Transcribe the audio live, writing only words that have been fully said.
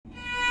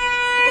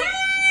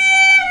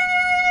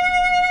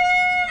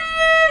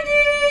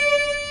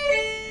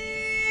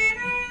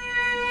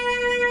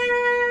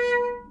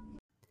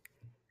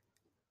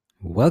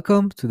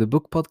Welcome to the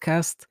book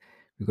podcast.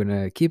 We're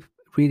going to keep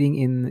reading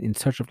in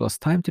Search of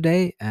Lost Time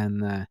today,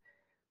 and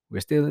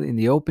we're still in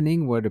the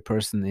opening where the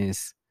person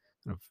is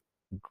sort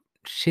of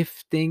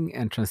shifting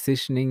and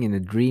transitioning in a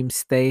dream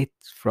state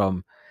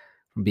from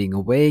being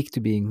awake to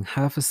being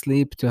half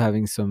asleep to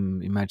having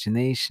some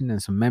imagination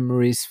and some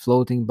memories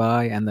floating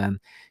by, and then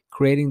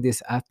creating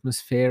this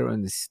atmosphere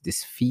and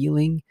this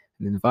feeling,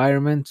 an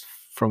environment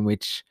from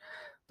which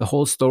the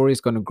whole story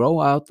is going to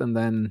grow out, and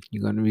then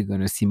we're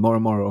going to see more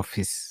and more of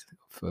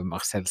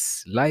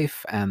Marcel's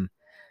life and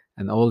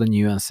all the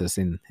nuances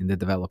in the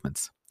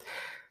developments.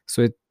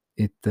 So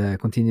it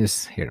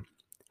continues here.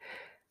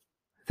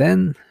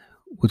 Then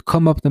would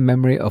come up the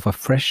memory of a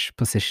fresh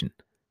position.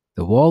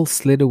 The wall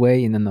slid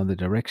away in another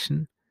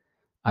direction.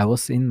 I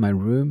was in my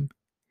room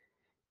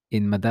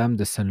in Madame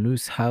de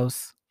Saint-Loux's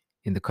house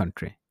in the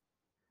country.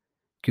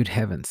 Good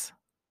heavens,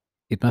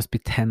 it must be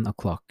 10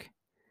 o'clock.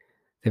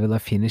 They will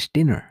have finished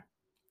dinner.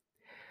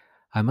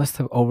 I must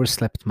have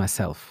overslept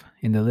myself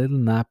in the little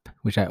nap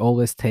which I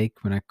always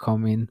take when I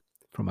come in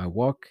from my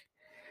walk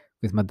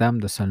with Madame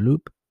de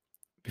Saint-Loup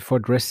before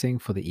dressing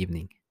for the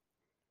evening.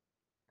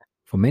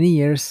 For many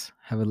years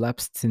have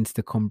elapsed since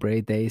the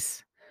Combray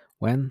days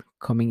when,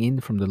 coming in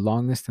from the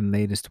longest and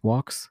latest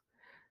walks,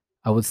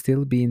 I would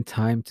still be in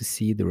time to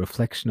see the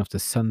reflection of the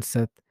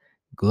sunset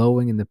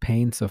glowing in the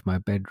panes of my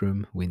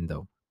bedroom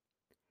window.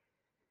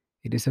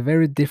 It is a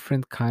very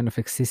different kind of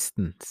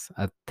existence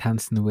at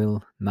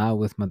Tansonville now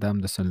with Madame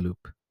de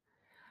Saint-Loup,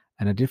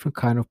 and a different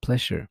kind of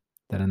pleasure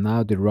that I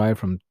now derive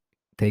from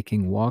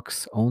taking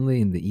walks only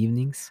in the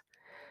evenings,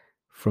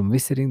 from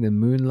visiting the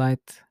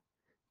moonlight,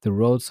 the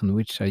roads on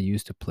which I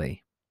used to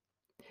play.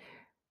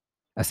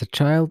 As a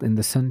child in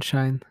the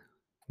sunshine,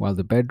 while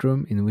the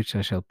bedroom in which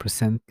I shall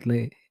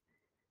presently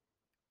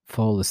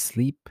fall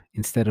asleep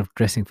instead of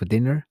dressing for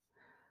dinner,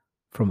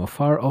 from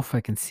afar off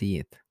I can see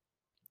it.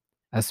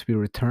 As we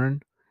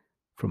return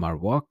from our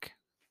walk,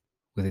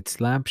 with its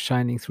lamp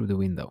shining through the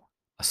window,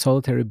 a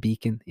solitary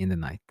beacon in the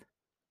night.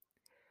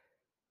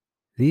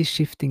 These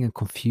shifting and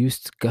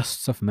confused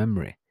gusts of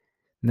memory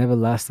never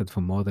lasted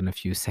for more than a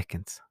few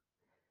seconds.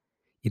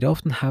 It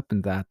often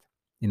happened that,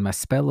 in my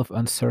spell of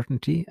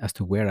uncertainty as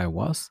to where I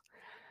was,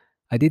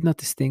 I did not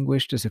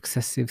distinguish the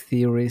successive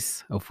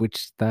theories of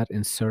which that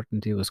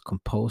uncertainty was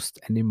composed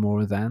any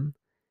more than,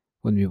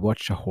 when we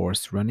watch a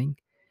horse running,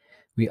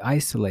 we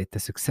isolate the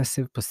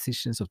successive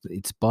positions of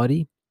its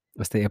body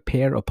as they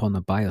appear upon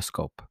a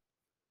bioscope.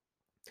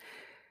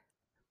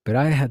 But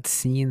I had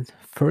seen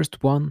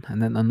first one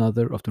and then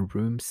another of the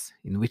rooms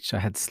in which I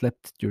had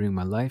slept during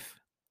my life,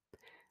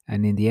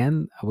 and in the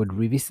end I would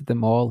revisit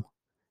them all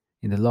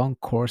in the long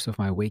course of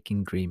my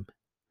waking dream.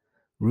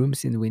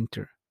 Rooms in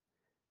winter,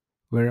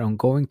 where on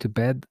going to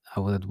bed I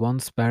would at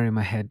once bury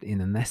my head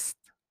in a nest,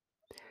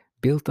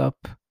 built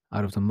up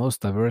out of the most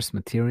diverse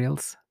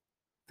materials,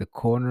 the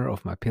corner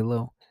of my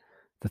pillow,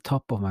 the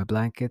top of my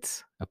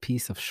blankets, a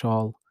piece of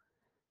shawl,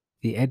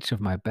 the edge of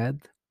my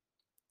bed,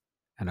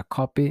 and a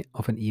copy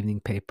of an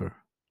evening paper.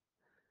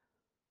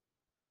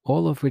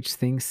 All of which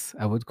things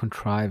I would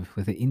contrive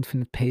with the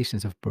infinite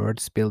patience of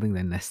birds building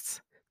their nests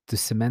to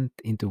cement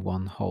into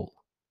one whole.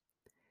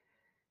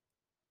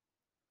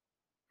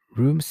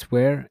 Rooms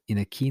where, in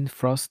a keen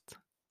frost,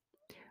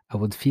 I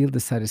would feel the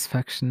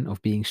satisfaction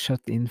of being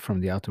shut in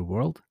from the outer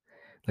world,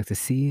 like the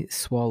sea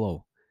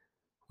swallow,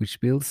 which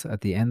builds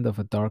at the end of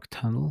a dark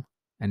tunnel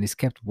and is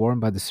kept warm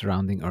by the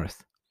surrounding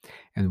earth,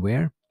 and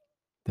where,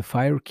 the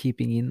fire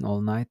keeping in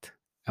all night,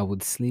 I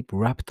would sleep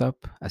wrapped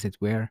up, as it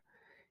were,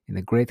 in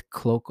a great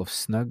cloak of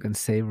snug and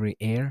savory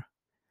air,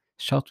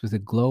 shot with the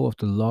glow of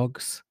the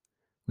logs,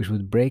 which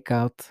would break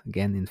out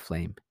again in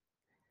flame,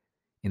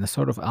 in a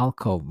sort of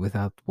alcove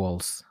without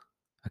walls,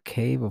 a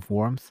cave of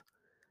warmth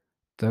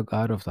dug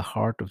out of the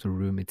heart of the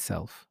room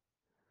itself,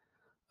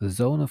 a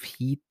zone of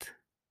heat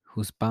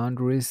whose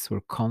boundaries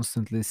were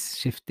constantly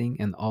shifting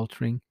and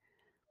altering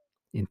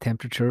in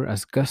temperature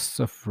as gusts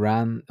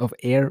of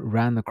air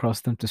ran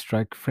across them to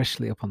strike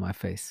freshly upon my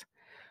face,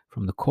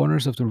 from the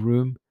corners of the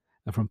room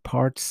and from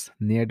parts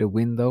near the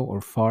window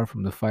or far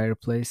from the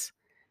fireplace,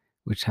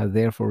 which had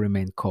therefore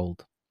remained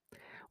cold,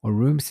 or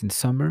rooms in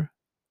summer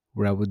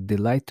where I would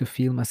delight to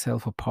feel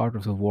myself a part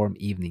of the warm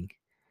evening,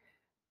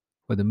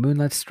 where the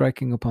moonlight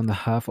striking upon the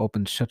half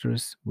opened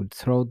shutters would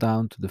throw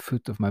down to the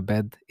foot of my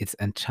bed its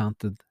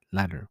enchanted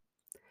ladder,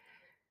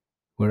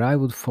 where I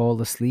would fall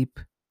asleep,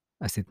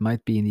 as it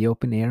might be in the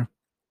open air,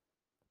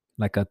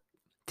 like a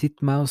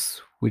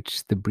titmouse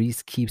which the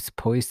breeze keeps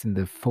poised in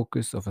the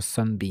focus of a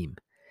sunbeam,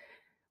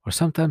 or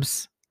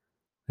sometimes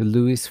the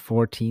Louis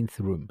XIV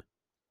room,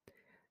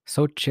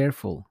 so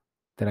cheerful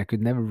that I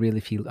could never really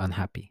feel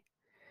unhappy,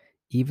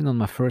 even on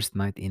my first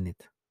night in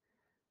it.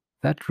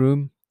 That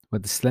room, where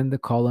the slender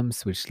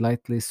columns which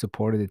lightly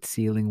supported its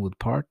ceiling would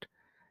part,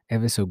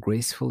 ever so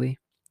gracefully,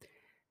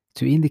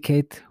 to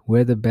indicate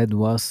where the bed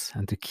was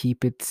and to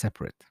keep it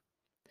separate.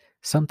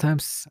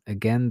 Sometimes,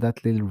 again,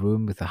 that little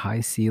room with a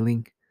high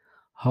ceiling,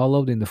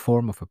 hollowed in the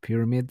form of a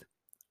pyramid,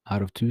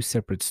 out of two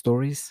separate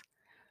stories,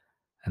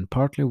 and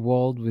partly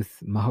walled with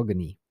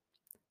mahogany,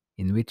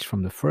 in which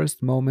from the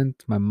first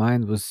moment my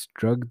mind was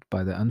drugged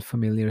by the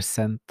unfamiliar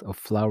scent of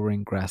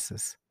flowering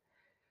grasses.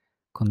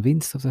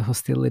 Convinced of the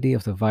hostility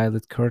of the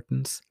violet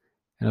curtains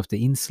and of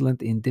the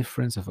insolent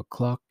indifference of a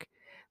clock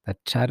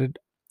that chattered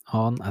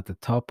on at the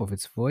top of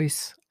its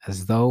voice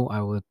as though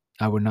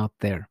I were not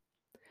there,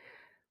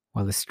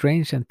 while a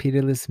strange and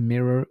pitiless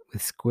mirror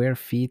with square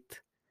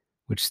feet,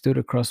 which stood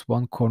across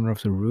one corner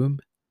of the room,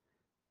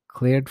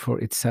 cleared for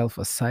itself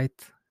a sight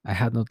I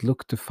had not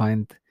looked to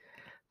find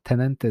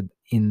tenanted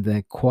in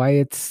the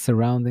quiet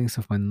surroundings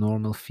of my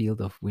normal field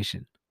of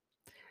vision.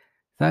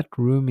 That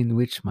room in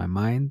which my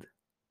mind,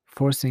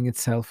 forcing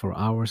itself for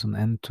hours on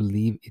end to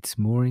leave its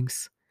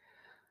moorings,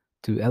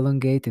 to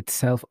elongate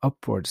itself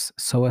upwards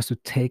so as to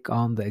take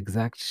on the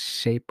exact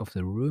shape of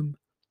the room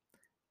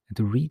and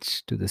to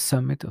reach to the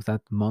summit of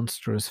that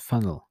monstrous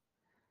funnel,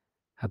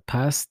 had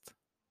passed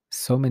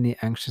so many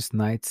anxious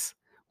nights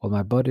while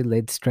my body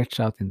lay stretched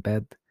out in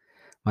bed,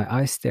 my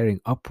eyes staring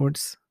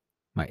upwards,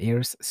 my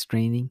ears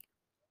straining,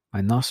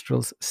 my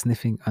nostrils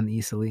sniffing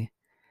uneasily,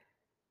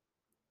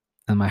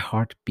 and my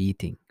heart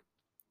beating,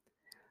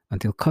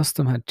 until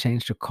custom had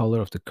changed the color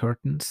of the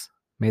curtains,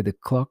 made the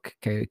clock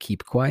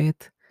keep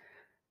quiet,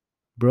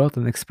 brought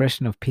an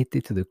expression of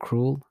pity to the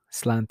cruel,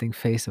 slanting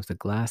face of the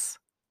glass,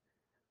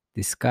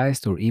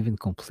 disguised or even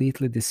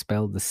completely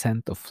dispelled the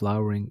scent of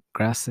flowering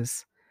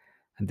grasses,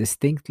 and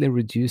distinctly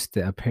reduced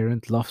the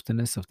apparent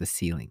loftiness of the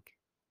ceiling.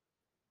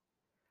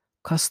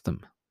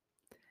 Custom,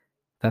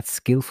 that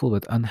skillful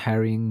but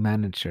unharrying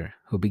manager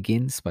who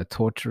begins by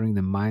torturing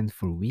the mind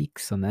for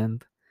weeks on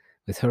end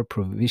with her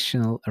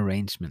provisional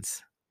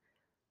arrangements,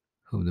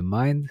 whom the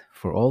mind,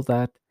 for all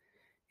that,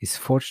 is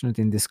fortunate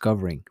in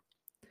discovering,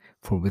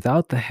 for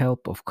without the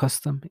help of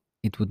custom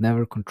it would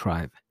never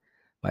contrive,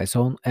 by its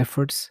own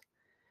efforts,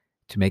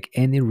 to make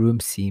any room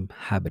seem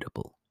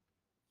habitable.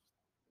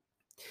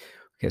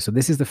 Okay, so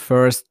this is the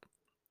first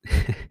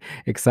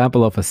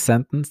example of a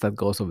sentence that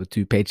goes over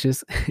 2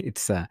 pages.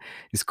 It's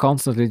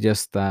constantly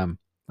just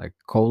like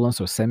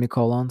colons or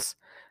semicolons,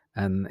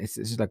 and it's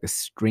just like a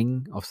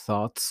string of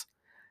thoughts.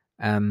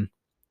 And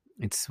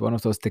it's one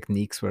of those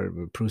techniques where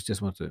Proust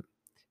just wants to.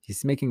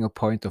 He's making a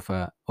point of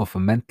a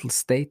mental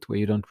state where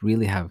you don't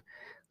really have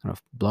kind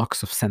of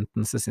blocks of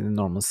sentences in the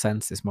normal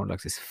sense. It's more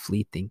like this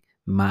fleeting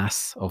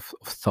mass of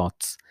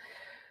thoughts.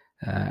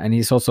 And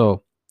he's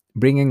also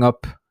bringing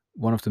up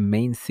one of the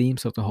main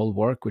themes of the whole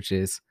work, which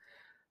is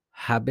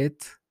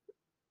habit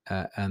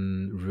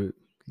and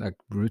like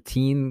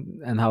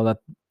routine, and how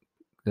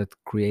that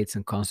creates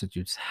and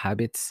constitutes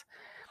habits,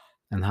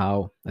 and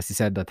how, as he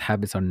said, that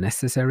habits are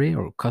necessary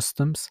or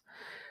customs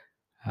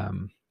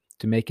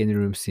to make any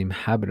room seem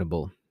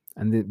habitable.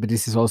 But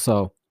this is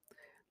also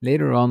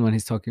later on when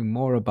he's talking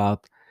more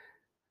about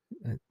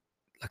like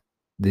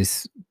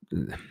this.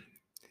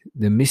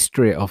 The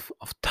mystery of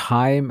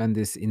time and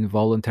these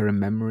involuntary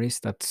memories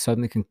that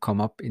suddenly can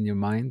come up in your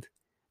mind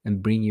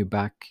and bring you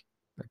back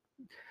like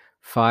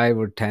 5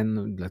 or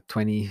 10, like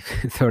 20,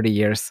 30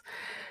 years.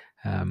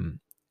 And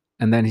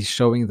then he's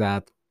showing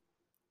that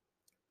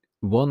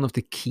one of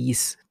the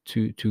keys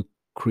to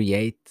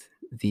create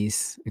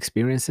these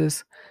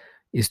experiences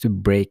is to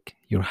break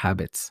your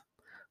habits.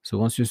 So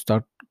once you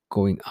start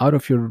going out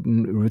of your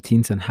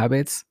routines and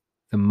habits,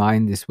 the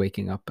mind is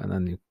waking up, and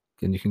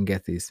then you can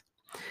get these.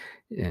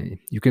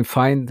 You can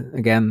find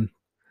again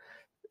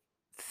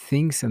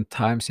things and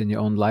times in your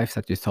own life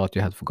that you thought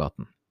you had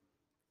forgotten.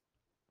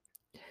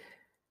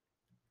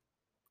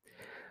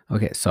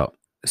 Okay, so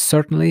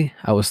certainly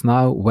I was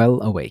now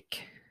well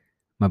awake.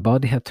 My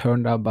body had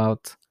turned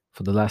about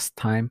for the last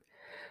time,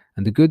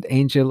 and the good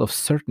angel of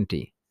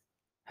certainty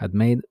had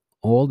made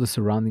all the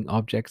surrounding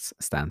objects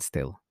stand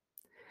still,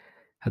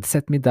 had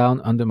set me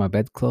down under my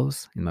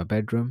bedclothes in my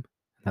bedroom,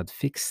 and had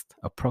fixed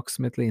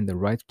approximately in the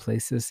right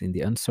places in the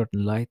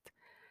uncertain light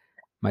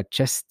my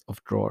chest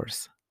of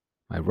drawers,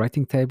 my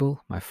writing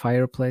table, my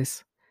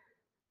fireplace,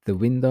 the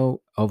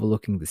window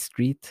overlooking the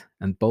street,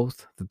 and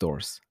both the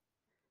doors.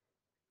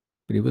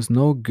 But it was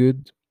no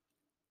good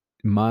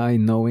my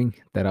knowing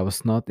that I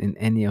was not in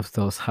any of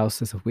those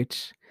houses of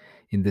which,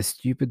 in the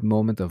stupid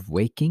moment of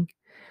waking,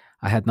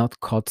 I had not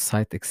caught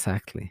sight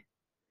exactly.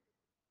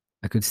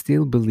 I could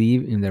still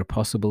believe in their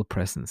possible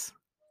presence,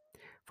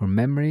 for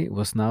memory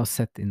was now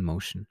set in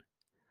motion.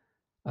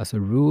 As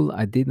a rule,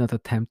 I did not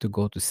attempt to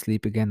go to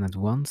sleep again at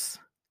once,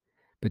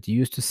 but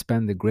used to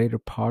spend the greater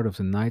part of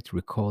the night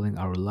recalling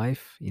our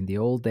life in the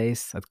old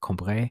days at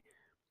Cambrai,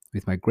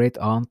 with my great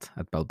aunt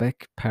at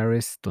Balbec,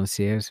 Paris,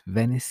 Doncières,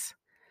 Venice,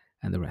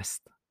 and the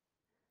rest,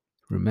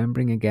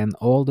 remembering again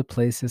all the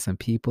places and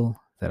people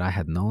that I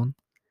had known,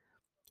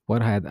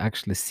 what I had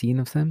actually seen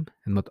of them,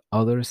 and what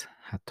others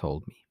had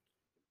told me.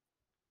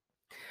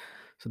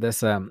 So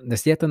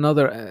there's yet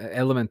another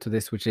element to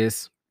this, which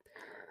is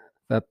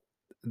that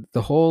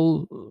the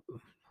whole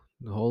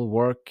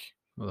work,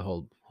 or the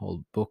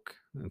whole book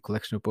and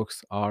collection of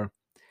books are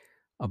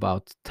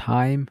about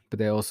time, but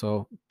they're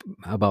also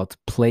about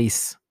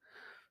place.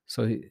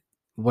 So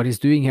what he's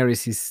doing here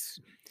is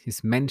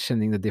he's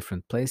mentioning the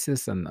different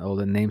places and all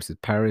the names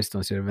of Paris,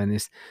 Doncières,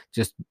 Venice,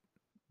 just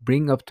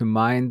bring up to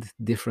mind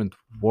different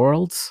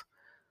worlds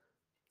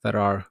that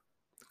are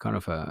kind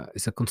of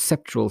it's a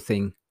conceptual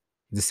thing,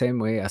 the same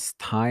way as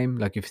time.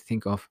 Like if you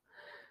think of,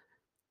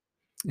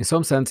 in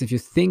some sense, if you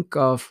think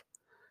of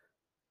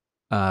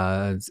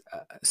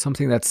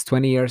something that's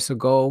 20 years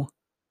ago,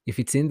 if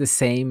it's in the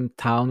same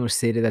town or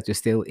city that you're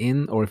still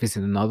in, or if it's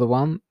in another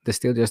one, they're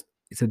still just,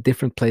 it's a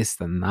different place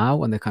than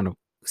now, and they're kind of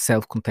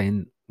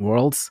self-contained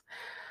worlds.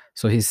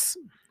 So he's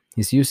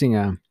using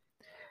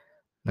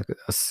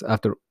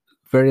after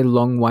very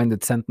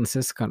long-winded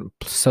sentences, kind of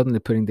suddenly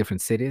putting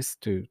different cities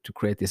to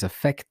create this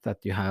effect that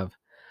you have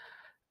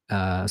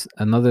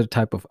another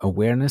type of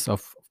awareness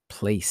of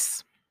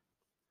place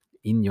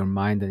in your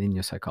mind and in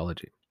your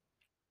psychology.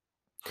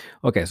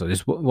 Okay, so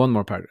just one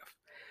more paragraph.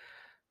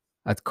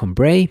 At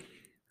Combray,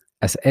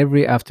 as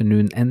every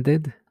afternoon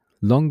ended,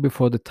 long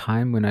before the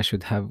time when I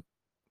should have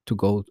to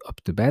go up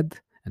to bed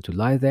and to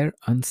lie there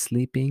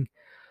unsleeping,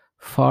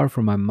 far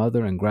from my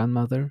mother and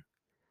grandmother,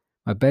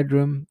 my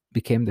bedroom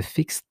became the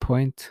fixed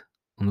point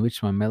on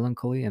which my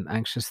melancholy and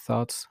anxious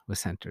thoughts were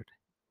centered.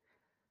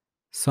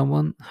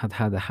 Someone had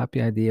had a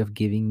happy idea of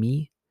giving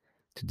me,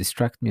 to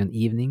distract me on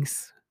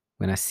evenings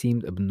when I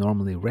seemed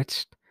abnormally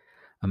wretched,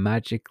 a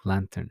magic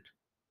lantern,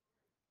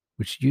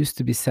 which used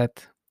to be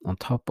set on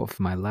top of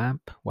my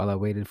lamp while I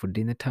waited for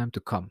dinner time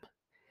to come.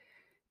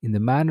 In the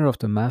manner of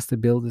the master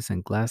builders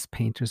and glass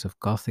painters of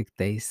Gothic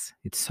days,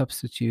 it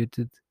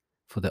substituted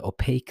for the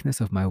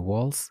opaqueness of my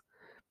walls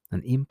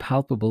an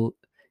impalpable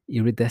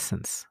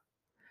iridescence,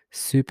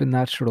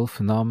 supernatural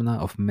phenomena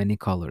of many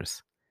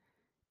colors,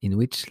 in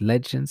which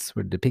legends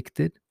were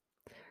depicted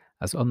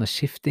as on a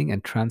shifting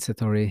and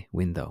transitory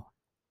window.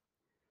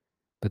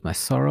 But my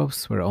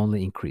sorrows were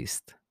only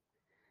increased,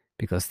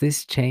 because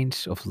this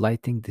change of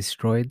lighting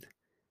destroyed,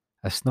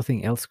 as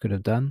nothing else could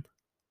have done,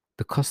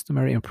 the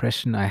customary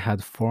impression I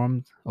had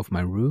formed of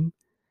my room,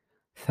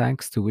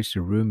 thanks to which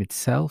the room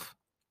itself,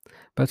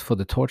 but for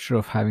the torture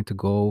of having to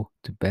go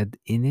to bed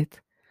in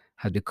it,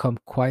 had become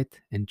quite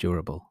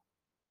endurable.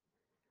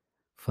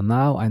 For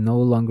now I no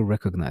longer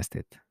recognized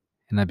it,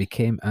 and I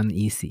became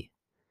uneasy,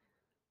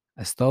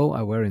 as though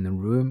I were in a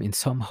room in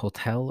some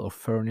hotel or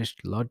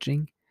furnished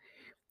lodging,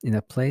 in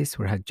a place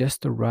where I had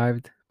just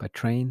arrived by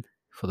train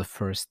for the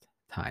first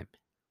time.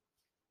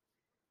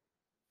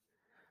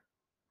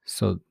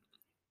 So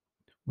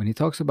when he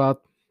talks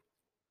about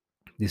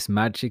this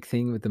magic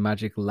thing with the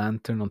magic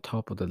lantern on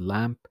top of the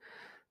lamp,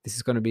 this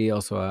is going to be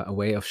also a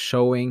way of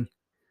showing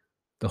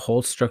the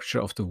whole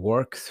structure of the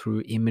work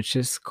through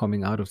images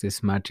coming out of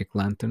this magic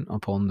lantern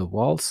upon the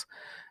walls.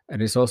 And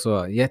it's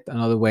also yet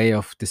another way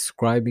of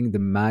describing the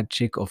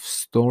magic of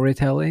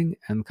storytelling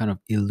and kind of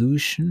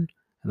illusion,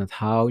 and that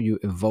how you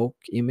evoke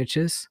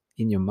images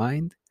in your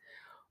mind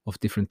of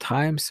different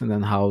times, and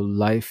then how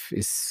life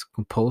is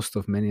composed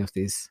of many of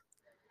these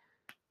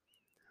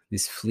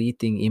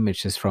fleeting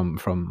images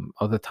from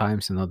other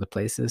times and other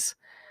places,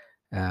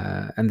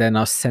 and then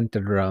are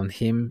centered around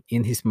him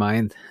in his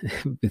mind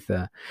with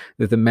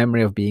the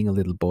memory of being a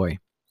little boy.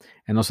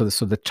 And also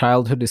so the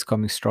childhood is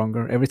coming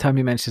stronger every time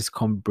he mentions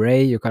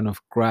Combray. You're kind of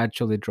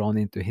gradually drawn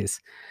into his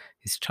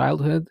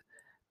childhood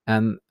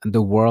and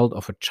the world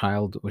of a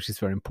child, which is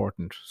very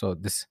important. So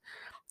this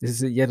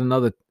is yet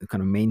another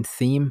kind of main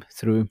theme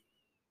through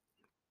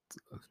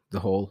the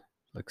whole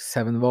like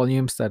 7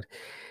 volumes, that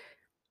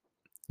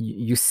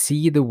you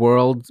see the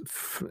world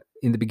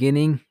in the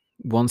beginning,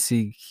 once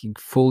he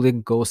fully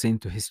goes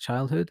into his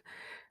childhood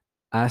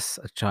as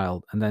a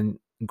child, and then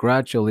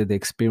gradually the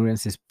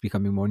experience is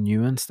becoming more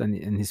nuanced,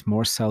 and he's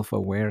more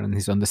self-aware, and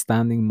he's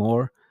understanding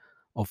more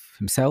of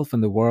himself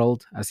and the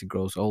world as he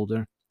grows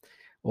older,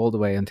 all the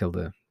way until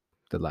the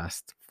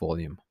last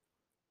volume.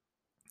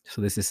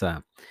 So this is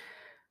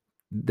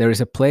there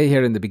is a play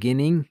here in the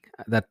beginning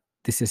that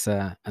this is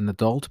an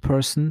adult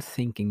person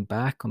thinking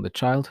back on the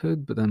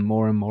childhood, but then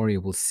more and more you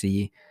will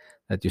see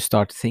that you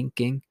start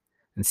thinking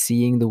and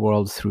seeing the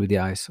world through the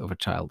eyes of a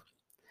child.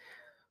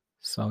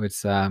 So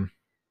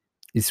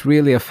it's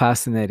really a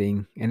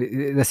fascinating,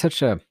 and there's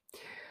such a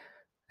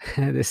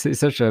this is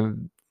such a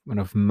kind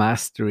of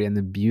mastery and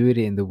the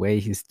beauty in the way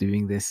he's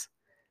doing this,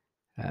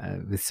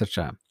 with such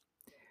a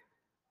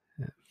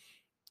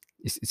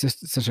it's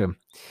just such a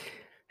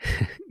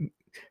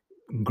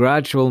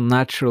gradual,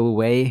 natural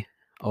way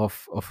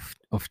of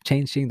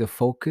changing the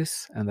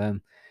focus, and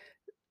then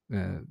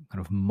kind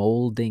of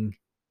molding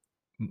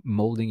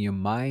your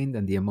mind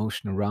and the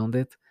emotion around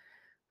it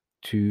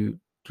to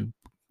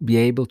be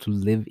able to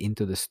live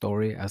into the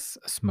story as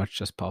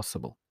much as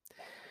possible,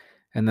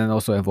 and then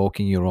also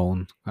evoking your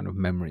own kind of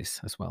memories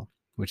as well,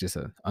 which is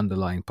an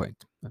underlying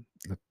point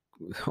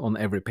on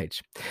every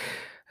page.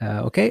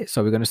 Okay,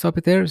 so we're going to stop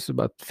it there. It's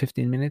about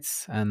 15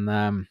 minutes,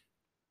 and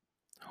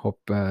hope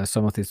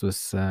some of this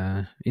was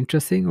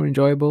interesting or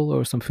enjoyable,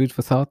 or some food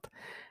for thought.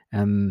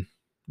 And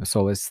as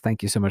always,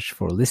 thank you so much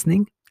for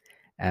listening,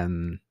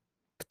 and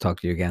talk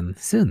to you again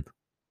soon.